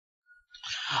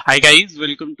Hi guys,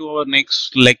 welcome to our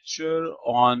next lecture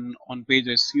on page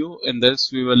SEO. In this,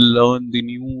 we will learn the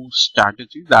new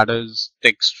strategy, that is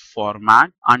text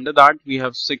format. Under that, we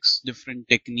have 6 different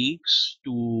techniques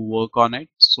to work on it.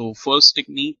 So first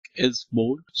technique is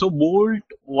bold. So bold,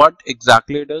 what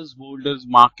exactly it is? Bold is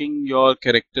marking your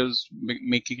characters,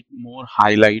 make it more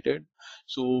highlighted.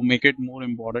 So make it more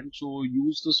important. So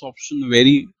use this option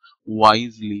very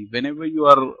wisely. Whenever you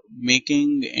are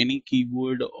making any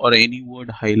keyword or any word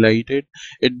highlighted,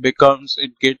 it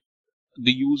get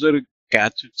the user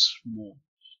catches more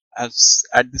as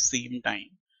at the same time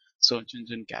search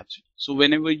engine catch it. So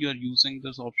whenever you are using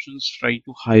these options, try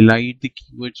to highlight the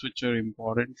keywords which are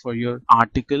important for your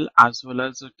article as well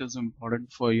as it is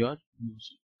important for your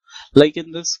user. Like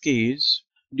in this case,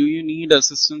 do you need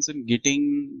assistance in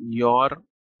getting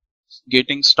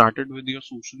started with your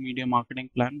social media marketing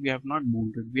plan? We have not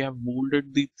bolded. We have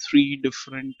bolded the 3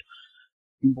 different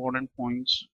important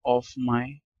points of my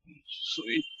page. So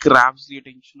it grabs the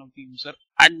attention of the user.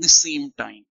 At the same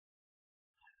time,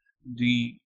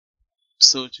 the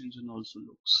search engine also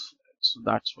looks. So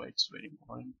that's why it's very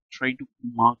important. Try to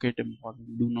mark it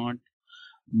important. Do not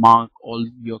mark all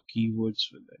your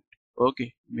keywords with it.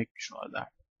 Okay, make sure that.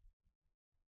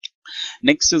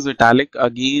 Next is italic.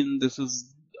 Again, this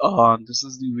is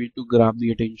the way to grab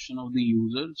the attention of the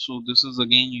user. So this is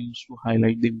again used to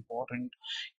highlight the important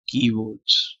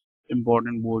keywords,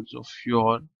 important words of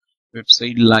your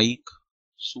website, like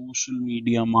social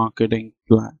media marketing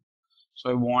plan. So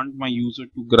I want my user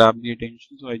to grab the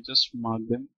attention, so I just mark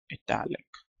them italic.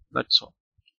 That's all.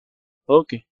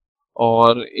 Okay.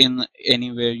 Or in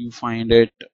anywhere you find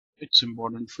it's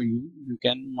important for you, you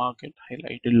can mark it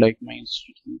highlighted like my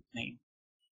institute name.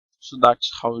 So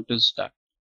that's how it is done.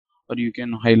 Or you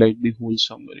can highlight the whole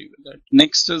summary with that.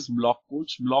 Next is block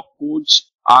quotes. Block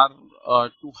quotes are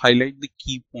to highlight the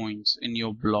key points in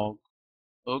your blog.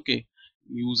 Okay,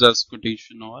 use as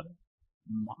quotation or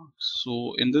marks.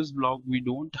 So in this blog, we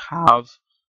don't have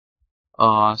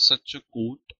such a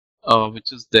quote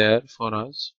which is there for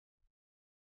us.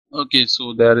 Okay,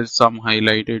 so there is some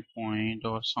highlighted point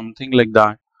or something like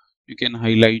that. You can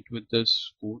highlight with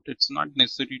this quote. It's not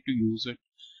necessary to use it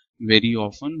very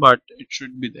often, but it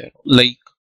should be there. Like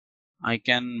I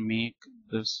can make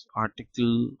this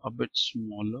article a bit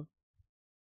smaller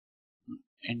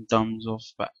in terms of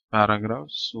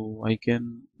paragraphs, so I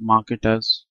can mark it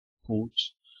as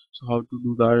quotes. So how to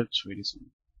do that? It's very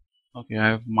simple. Okay, I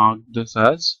have marked this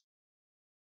as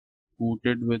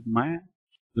quoted with my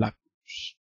black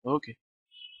quotes. Okay,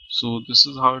 so this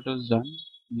is how it is done.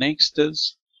 Next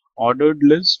is ordered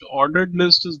list. Ordered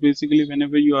list is basically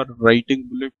whenever you are writing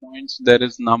bullet points, there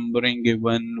is numbering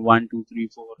given 1, 2, 3,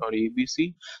 4 or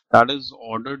ABC. That is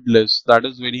ordered list. That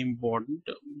is very important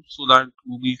so that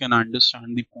Google can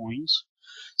understand the points.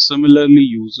 Similarly,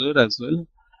 user as well.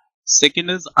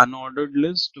 Second is unordered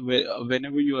list, where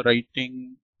whenever you are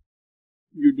writing,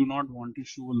 you do not want to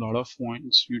show a lot of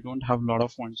points. You don't have a lot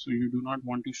of points, so you do not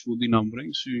want to show the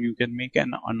numbering. So you can make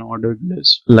an unordered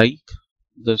list like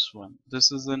this one. This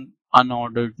is an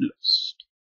unordered list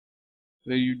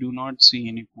where you do not see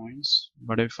any points.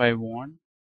 But if I want,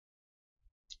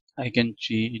 I can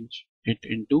change it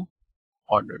into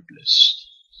ordered list.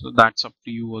 So that's up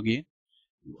to you again,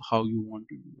 how you want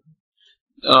to do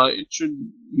it. It should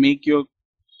make your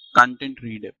content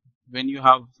readable. When you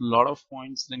have a lot of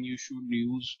points, then you should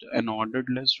use an ordered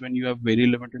list. When you have very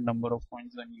limited number of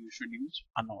points, then you should use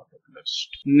unordered list.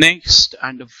 Next,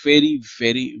 and a very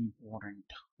important,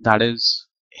 that is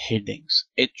headings.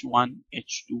 H1,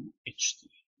 H2, H3.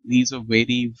 These are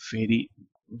very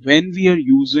when we are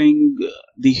using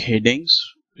the headings,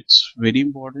 it's very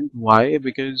important. Why?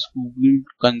 Because Google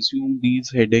consume these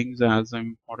headings as an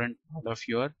important part of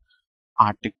your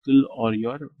article or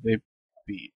your web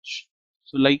page.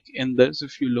 So like in this,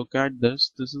 if you look at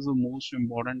this, this is the most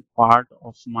important part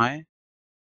of my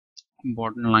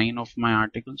important line of my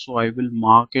article. So I will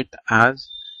mark it as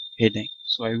heading.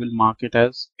 So I will mark it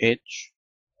as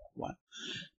H1.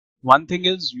 One thing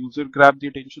is user grab the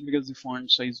attention because the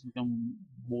font size become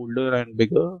bolder and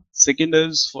bigger. Second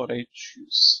is for H,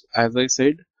 as I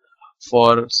said,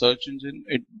 for search engine,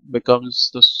 it becomes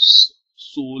the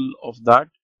soul of that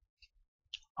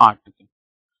article.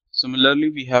 Similarly,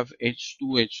 we have H2,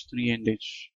 H3 and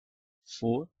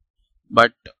H4,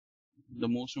 but the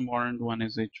most important one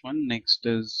is H1. Next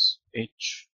is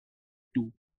H2.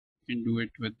 You can do it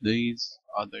with these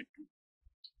other two.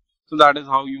 So that is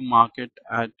how you mark it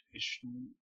at H2.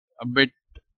 A bit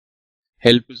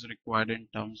help is required in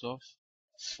terms of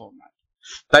format.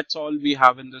 That's all we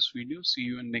have in this video. See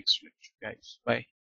you in next lecture, guys. Bye.